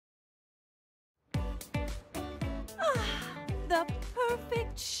the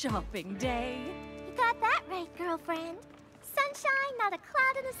perfect shopping day. You got that right, girlfriend. Sunshine, not a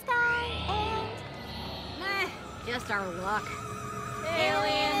cloud in the sky, and... just our luck.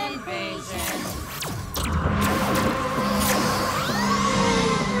 Alien invasion.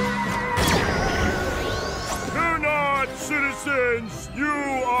 Fear not, citizens! You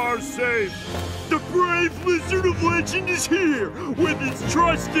are safe! The brave lizard of legend is here with his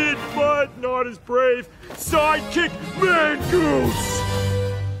trusted, but not as brave, sidekick, Mangoose!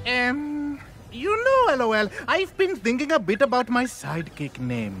 You know, LOL, I've been thinking a bit about my sidekick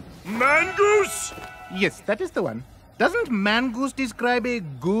name. Mangoose? Yes, that is the one. Doesn't Mangoose describe a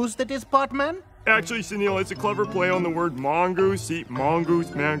goose that is part man? Actually, Sunil, it's a clever play on the word mongoose. See,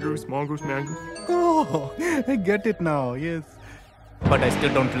 mongoose, mangoose, mongoose, mangoose. Oh, I get it now, yes. But I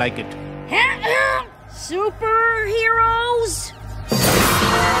still don't like it. Superheroes!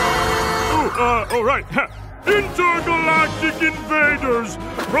 Oh, right. Intergalactic invaders,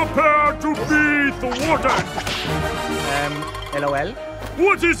 prepare to be thwarted! LOL?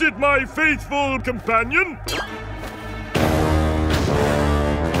 What is it, my faithful companion?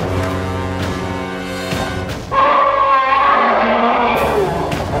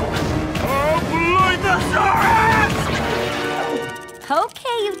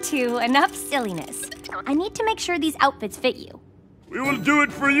 Okay, you two, enough silliness. I need to make sure these outfits fit you. We will do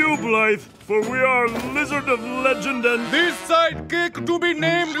it for you, Blythe, for we are Lizard of Legend and... This sidekick to be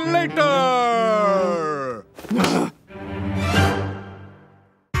named later!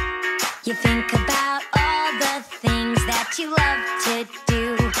 You think about all the things that you love to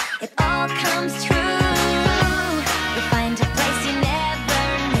do. It all comes true. You find a place you never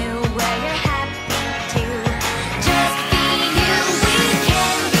knew where you're happy to. Just be you. We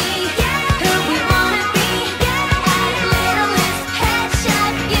can be who we wanna be. At Littlest Pet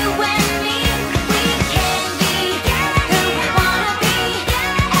Shop, you and me. We can be who we wanna be.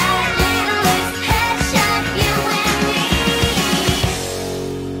 At Littlest Pet Shop, you and me.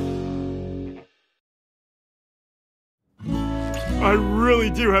 I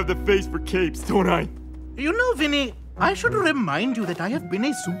really do have the face for capes, don't I? You know, Vinny, I should remind you that I have been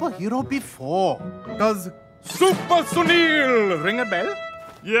a superhero before. Does Super Sunil ring a bell?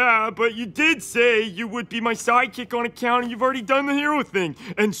 Yeah, but you did say you would be my sidekick on account and you've already done the hero thing.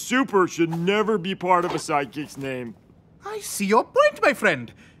 And super should never be part of a sidekick's name. I see your point, my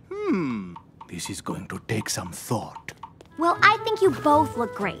friend. This is going to take some thought. Well, I think you both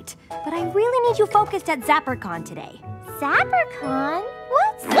look great, but I really need you focused at ZapperCon today. ZapperCon?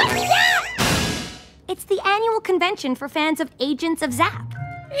 What's that? It's the annual convention for fans of Agents of Zap.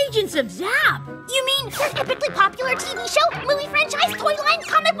 Agents of Zap! You mean their epically popular TV show, movie franchise, toy line,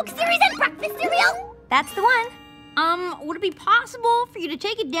 comic book series, and breakfast cereal? That's the one. Would it be possible for you to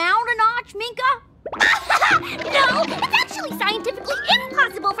take it down a notch, Minka? No, it's actually scientifically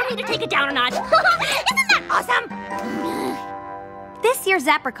impossible for me to take it down a notch. Isn't that awesome? This year's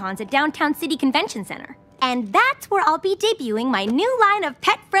ZapperCon's at Downtown City Convention Center. And that's where I'll be debuting my new line of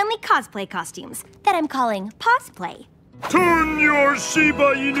pet-friendly cosplay costumes that I'm calling Posplay. Turn your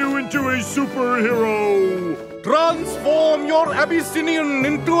Shiba Inu into a superhero! Transform your Abyssinian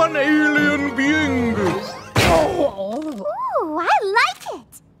into an alien being. Ooh, I like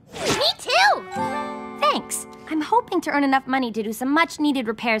it! Me too! Thanks. I'm hoping to earn enough money to do some much-needed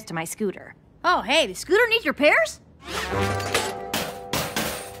repairs to my scooter. Oh, hey, the scooter needs repairs?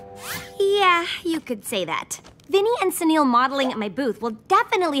 Yeah, you could say that. Vinny and Sunil modeling at my booth will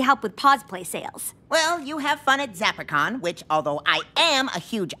definitely help with Posplay sales. Well, you have fun at ZapperCon, which, although I am a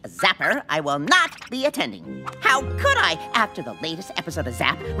huge zapper, I will not be attending. How could I, after the latest episode of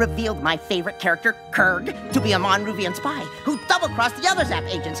Zap revealed my favorite character, Kurg, to be a Monruvian spy who double-crossed the other Zap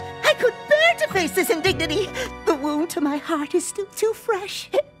agents? I could bear to face this indignity. The wound to my heart is still too fresh.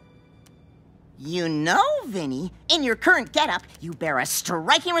 You know, Vinny, in your current getup, you bear a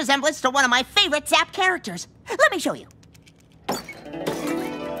striking resemblance to one of my favorite Zap characters. Let me show you.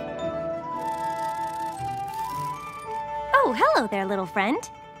 Oh, hello there, little friend.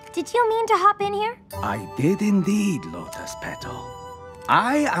 Did you mean to hop in here? I did indeed, Lotus Petal.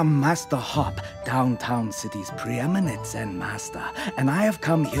 I am Master Hop, Downtown City's preeminent Zen master, and I have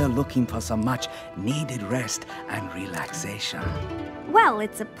come here looking for some much-needed rest and relaxation. Well,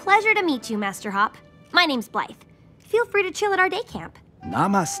 it's a pleasure to meet you, Master Hop. My name's Blythe. Feel free to chill at our day camp.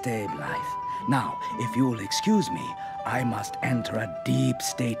 Namaste, Blythe. Now, if you will excuse me, I must enter a deep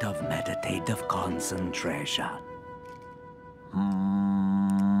state of meditative concentration.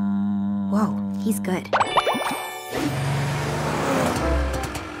 Whoa, he's good.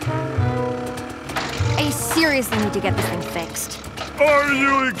 I seriously need to get this thing fixed. Are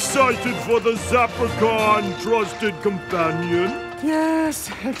you excited for the Zapricon trusted companion?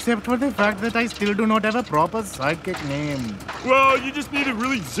 Yes, except for the fact that I still do not have a proper sidekick name. Well, you just need to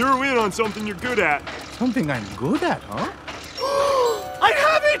really zero in on something you're good at. Something I'm good at, huh? I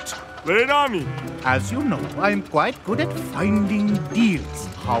have it! Lay it on me. As you know, I'm quite good at finding deals.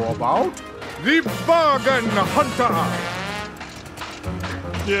 How about the Bargain Hunter?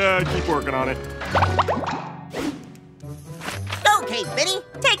 Yeah, keep working on it. Okay, Vinny,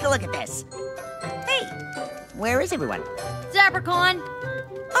 take a look at this. Hey, where is everyone? Zapricon.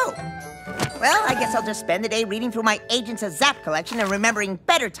 Oh, well, I guess I'll just spend the day reading through my Agents of Zap collection and remembering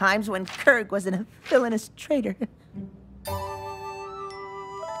better times when Kurg wasn't a villainous traitor.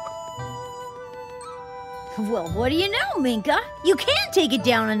 Well, what do you know, Minka? You can take it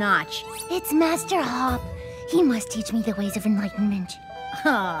down a notch. It's Master Hop. He must teach me the ways of enlightenment.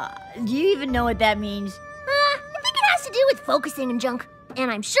 Do you even know what that means? I think it has to do with focusing and junk. And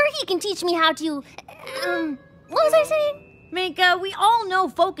I'm sure he can teach me how to... what was I saying? Minka, we all know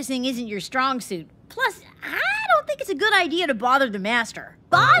focusing isn't your strong suit. Plus, I don't think it's a good idea to bother the master.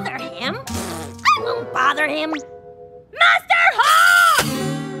 Bother him? I won't bother him. Master Hop!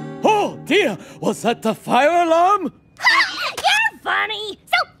 Oh, dear! Was that the fire alarm? You're funny.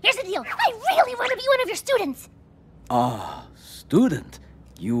 So, here's the deal. I really want to be one of your students. Ah, student.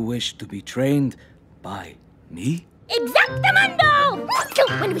 You wish to be trained by me? Exactamundo! So,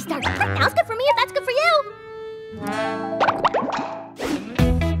 when do we start? Right now's good for me if that's good for you.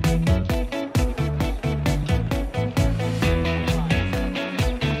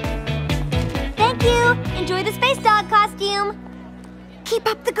 Thank you. Enjoy the space dog costume. Keep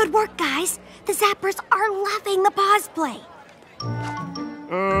up the good work, guys. The Zappers are loving the pause play.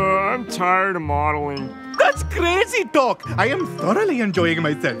 I'm tired of modeling. That's crazy talk. I am thoroughly enjoying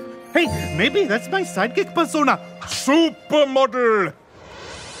myself. Hey, maybe that's my sidekick persona. Supermodel.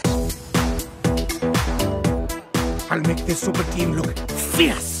 I'll make this super team look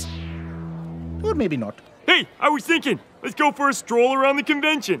fierce. Or maybe not. Hey, I was thinking, let's go for a stroll around the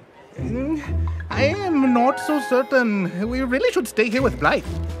convention. I am not so certain. We really should stay here with Blythe.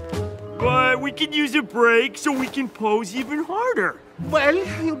 But we could use a break so we can pose even harder. Well,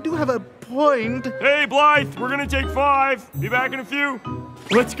 you do have a point. Hey, Blythe, we're gonna take 5. Be back in a few.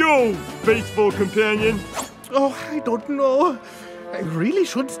 Let's go, faithful companion. Oh, I don't know. I really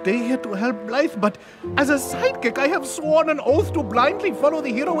should stay here to help Blythe, but as a sidekick, I have sworn an oath to blindly follow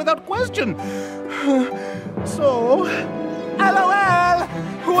the hero without question. So, LOL!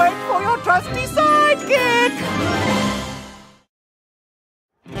 Wait for your trusty sidekick!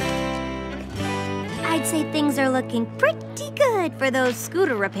 I'd say things are looking pretty good for those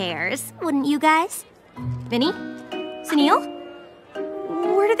scooter repairs, wouldn't you guys? Vinny? Sunil?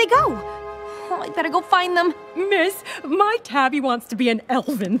 Where did they go? Oh, I better go find them. Miss, my Tabby wants to be an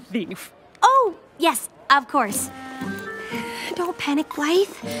elven thief. Oh, yes, of course. Don't panic, Blythe.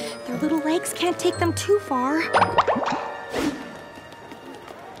 Their little legs can't take them too far.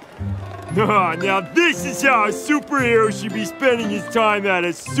 Now this is how a superhero should be spending his time at a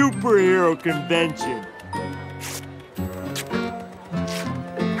superhero convention.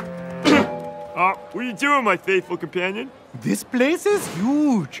 What are you doing, my faithful companion? This place is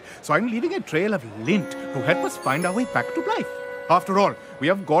huge, so I'm leaving a trail of lint to help us find our way back to Blythe. After all, we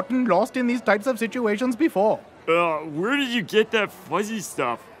have gotten lost in these types of situations before. Where did you get that fuzzy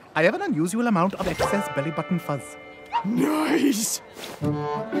stuff? I have an unusual amount of excess belly button fuzz. Nice! Master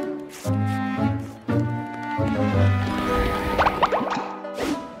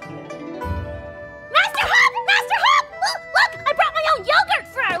Hop! Master Hop! Look! I brought my own yogurt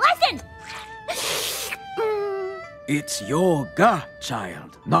for our lesson! It's yoga,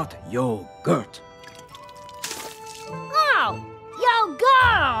 child, not yogurt. Oh!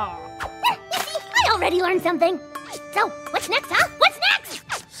 Yoga! You see, I already learned something. So, what's next, huh? What's next?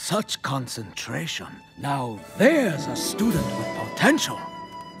 Such concentration. Now there's a student with potential.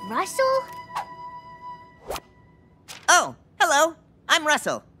 Russell? Oh, hello. I'm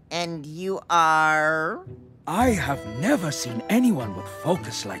Russell. And you are... I have never seen anyone with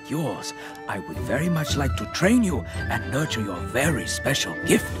focus like yours. I would very much like to train you and nurture your very special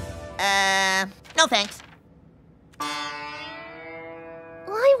gift. No thanks.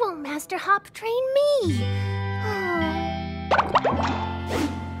 Why won't Master Hop train me?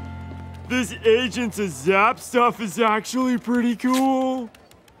 This Agents of Zap stuff is actually pretty cool.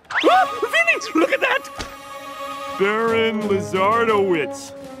 Vinny, look at that! Baron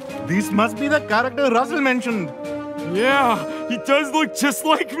Lizardowitz. This must be the character Russell mentioned. Yeah, he does look just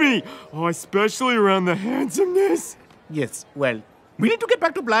like me. Oh, especially around the handsomeness. Yes, well, we need to get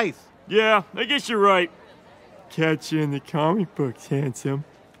back to Blythe. Yeah, I guess you're right. catch you in the comic books, handsome.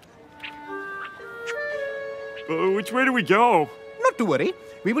 Which way do we go? Not to worry.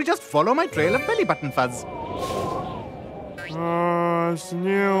 We will just follow my trail of belly button fuzz.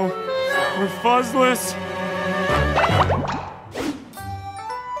 Snail. We're fuzzless.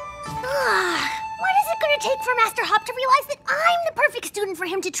 What is it going to take for Master Hop to realize that I'm the perfect student for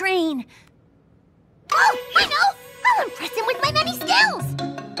him to train? Oh, I know! I'll impress him with my many skills!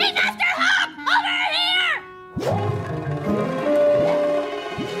 Hey, Master Hop! Over here!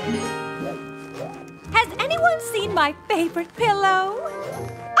 Has anyone seen my favorite pillow?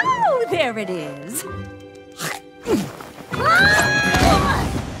 Oh, there it is.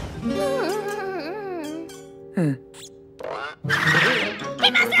 Hey,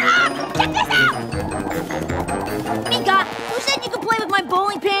 Master Hop! Check this out! Minka, who said you could play with my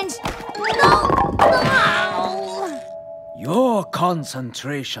bowling pins? No! Your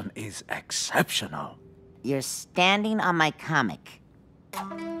concentration is exceptional. You're standing on my comic.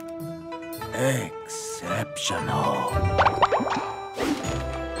 Exceptional.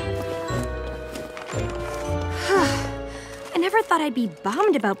 I never thought I'd be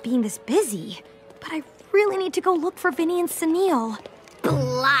bummed about being this busy, but I really need to go look for Vinny and Sunil.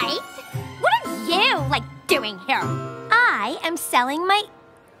 Blythe? What are you, doing here? I am selling my...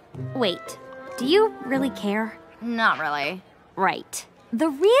 Wait, do you really care? Not really. Right. The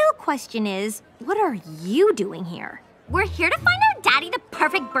real question is, what are you doing here? We're here to find our daddy the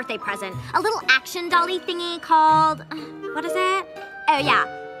perfect birthday present. A little action dolly thingy called... what is it? Oh, yeah.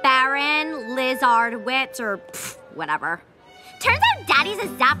 Baron Lizardwitz or whatever. Turns out daddy's a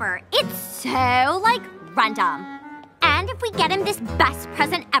zapper. It's so, random. And if we get him this best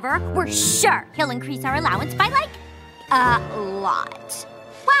present ever, we're sure he'll increase our allowance by, a lot.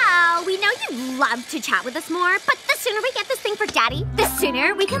 Well, we know you'd love to chat with us more, but the sooner we get this thing for daddy, the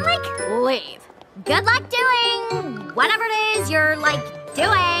sooner we can, leave. Good luck doing whatever it is you're,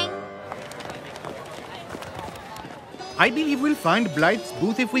 doing. I believe we'll find Blythe's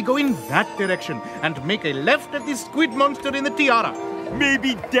booth if we go in that direction and make a left at the squid monster in the tiara.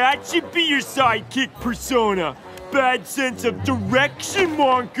 Maybe that should be your sidekick persona. Bad sense of direction,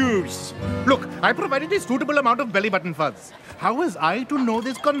 Mongoose. Look, I provided a suitable amount of belly button fuzz. How was I to know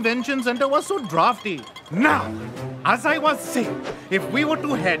this convention center was so drafty? Now, as I was saying, if we were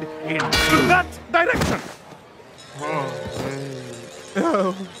to head in that direction.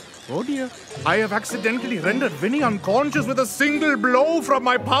 Oh dear. I have accidentally rendered Vinny unconscious with a single blow from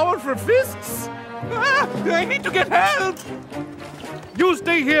my powerful fists. I need to get help. You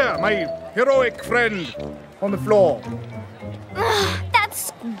stay here, my heroic friend, on the floor. That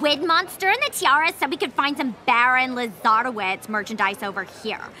squid monster in the tiara said we could find some Baron Lizardwitz merchandise over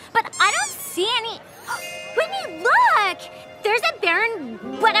here. But I don't see any... Whitney, look! There's a Baron,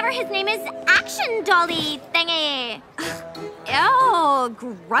 whatever his name is, action dolly thingy. Ew,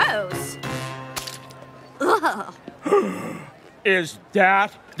 gross. Ugh. Is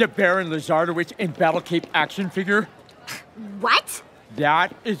that the Baron Lizardwitz in Battle Cape action figure? What?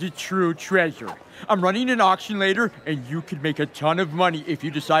 That is a true treasure. I'm running an auction later, and you could make a ton of money if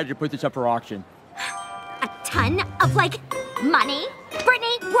you decided to put this up for auction. A ton of, money?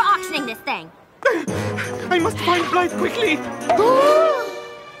 Brittany, we're auctioning this thing. I must find Blythe quickly.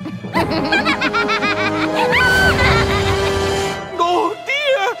 Oh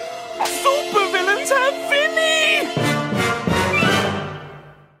dear! Supervillains have Vinny!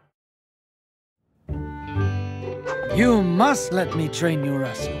 You must let me train you,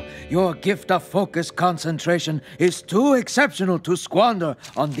 Russell. Your gift of focused concentration is too exceptional to squander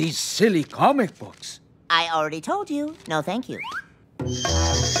on these silly comic books. I already told you. No, thank you. 3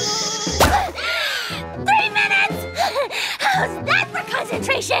 minutes! How's that for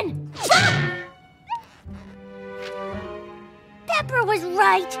concentration? Pepper was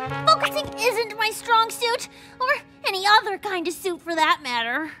right. Focusing isn't my strong suit, or any other kind of suit for that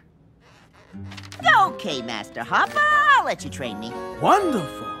matter. Okay, Master Hop, I'll let you train me.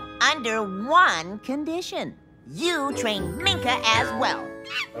 Wonderful. Under one condition. You train Minka as well.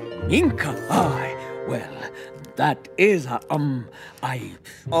 Minka, well, that is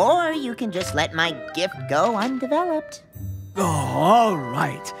Or you can just let my gift go undeveloped. Oh, all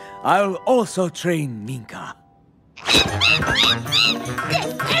right. I'll also train Minka.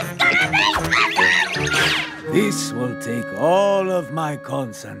 This will take all of my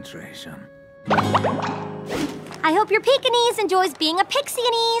concentration. I hope your Pekingese enjoys being a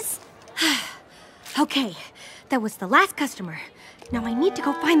Pixie-anese. Okay, that was the last customer. Now I need to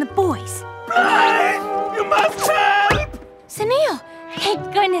go find the boys. Blythe! You must help! Sunil,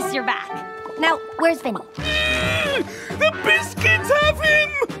 thank goodness you're back. Now, where's Vinny? The biscuits have him!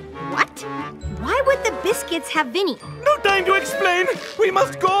 What? Why would the biscuits have Vinny? No time to explain! We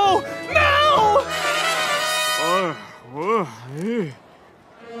must go! Now!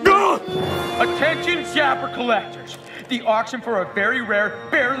 Attention, Zapper collectors! The auction for a very rare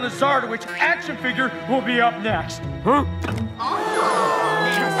Baron Lizardowicz action figure will be up next. Huh?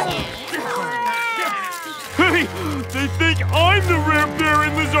 Hey, they think I'm the rare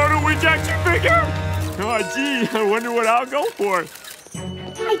Baron Lizardowicz action figure? Oh, gee, I wonder what I'll go for.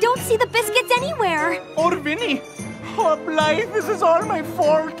 I don't see the biscuits anywhere. Or Vinny. Oh, Blythe, this is all my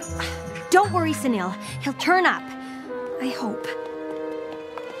fault. Don't worry, Sunil. He'll turn up. I hope.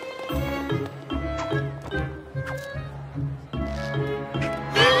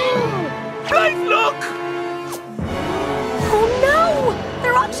 Blythe, look! Oh no!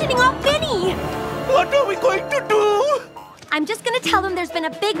 They're auctioning off Vinny! What are we going to do? I'm just gonna tell them there's been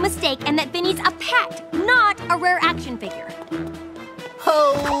a big mistake and that Vinny's a pet, not a rare action figure.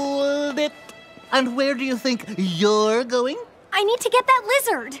 Hold it. And where do you think you're going? I need to get that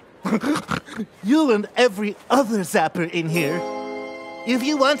lizard. You and every other Zapper in here. If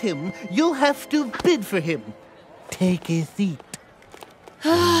you want him, you'll have to bid for him. Take a seat.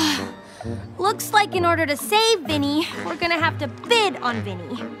 Looks like in order to save Vinny, we're gonna have to bid on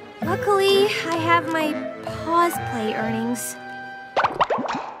Vinny. Luckily, I have my pause play earnings.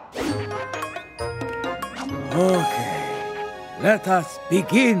 Okay, let us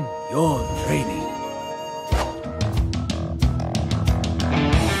begin your training.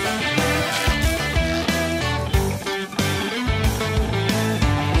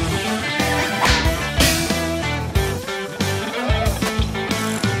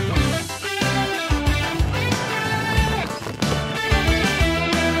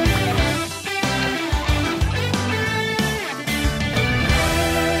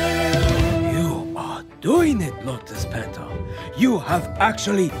 Doing it, Lotus Petal. You have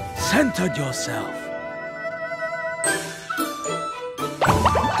actually centered yourself.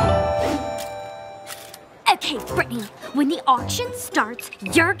 Okay, Brittany, when the auction starts,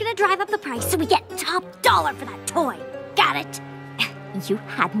 you're gonna drive up the price so we get top dollar for that toy. Got it? You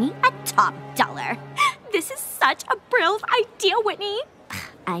had me at top dollar. This is such a brilliant idea, Whitney.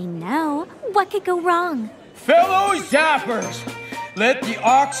 I know. What could go wrong? Fellow Zappers, let the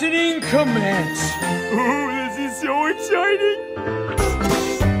auctioning commence. Oh, this is so exciting!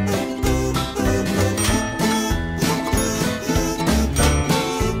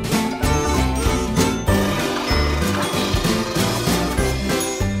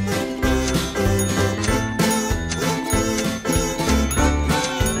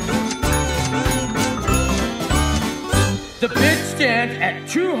 The bid stands at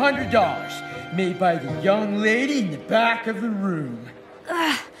 $200, made by the young lady in the back of the room.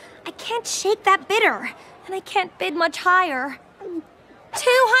 Ugh, I can't shake that bidder, and I can't bid much higher.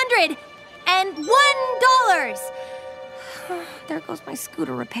 $201. There goes my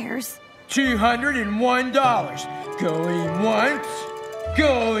scooter repairs. $201. Going once,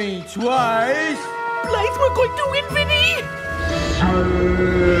 going twice. Blythe, we're going to win, Vinny!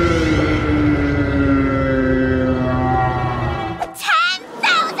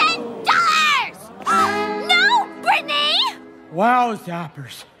 Wow,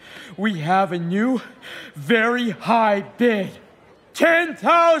 Zappers, we have a new, very high bid.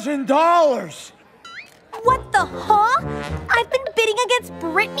 $10,000! What the huh? I've been bidding against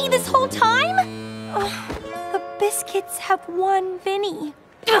Brittany this whole time? The biscuits have won Vinny.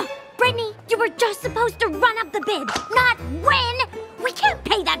 Brittany, you were just supposed to run up the bid, not win! We can't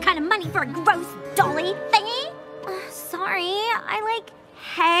pay that kind of money for a gross dolly thingy. Sorry, I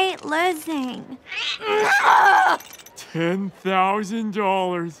hate losing.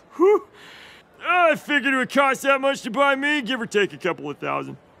 $10,000. Whew. I figured it would cost that much to buy me, give or take a couple of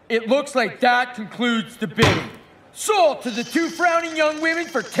thousand. It looks like that concludes the bidding. Sold to the two frowning young women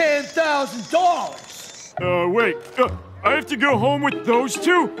for $10,000. Wait. I have to go home with those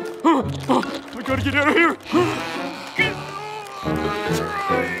two? I gotta get out of here.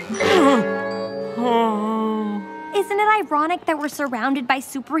 Isn't it ironic that we're surrounded by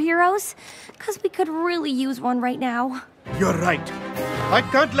superheroes? Because we could really use one right now. You're right. I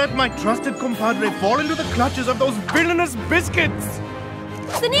can't let my trusted compadre fall into the clutches of those villainous biscuits.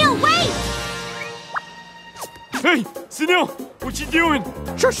 Sunil, wait! Hey, Sunil, what you doing?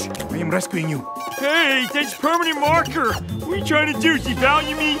 Shush! I am rescuing you. Hey, that's permanent marker. What are you trying to do,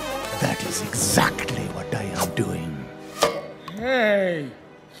 devalue me? That is exactly what I am doing. Hey,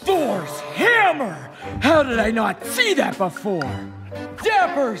 Thor's hammer! How did I not see that before?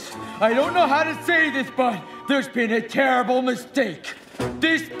 Zappers, I don't know how to say this, but there's been a terrible mistake.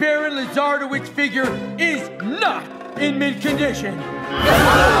 This Baron Lizardowicz figure is not in mint condition.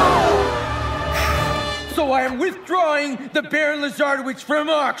 So I am withdrawing the Baron Lizardowitz from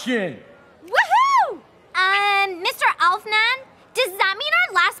auction. Woohoo! Mr. Elfman, does that mean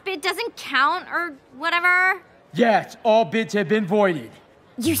our last bid doesn't count or whatever? Yes, all bids have been voided.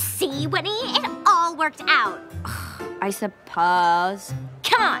 You see, Winnie, it all worked out. I suppose.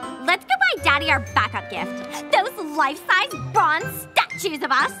 Come on, let's go buy Daddy our backup gift. Those life-size bronze statues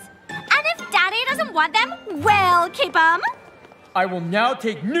of us. And if Daddy doesn't want them, we'll keep them. I will now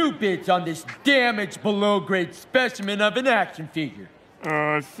take new bids on this damaged below-grade specimen of an action figure.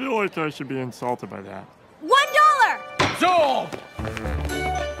 I feel like I should be insulted by that. $1! Sold!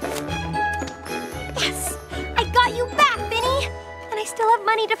 Yes! I got you back, Vinny! And I still have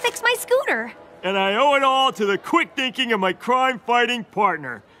money to fix my scooter. And I owe it all to the quick thinking of my crime-fighting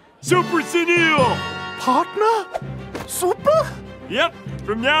partner, Super Sunil! Partner? Super? Yep,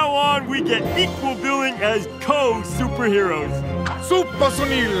 from now on, we get equal billing as co-superheroes. Super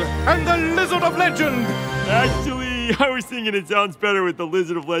Sunil and the Lizard of Legend! Actually, I was thinking it sounds better with the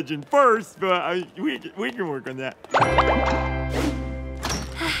Lizard of Legend first, but we can work on that.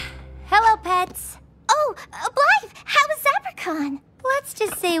 Hello, pets. Oh, Blythe, how was Zapricon? Let's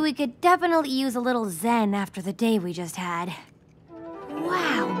just say we could definitely use a little zen after the day we just had.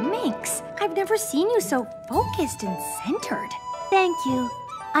 Wow, Minx, I've never seen you so focused and centered. Thank you.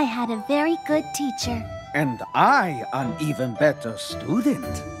 I had a very good teacher. And I, an even better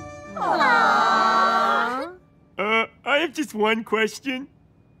student. Aww. I have just one question.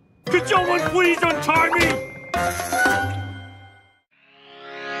 Could someone please untie me?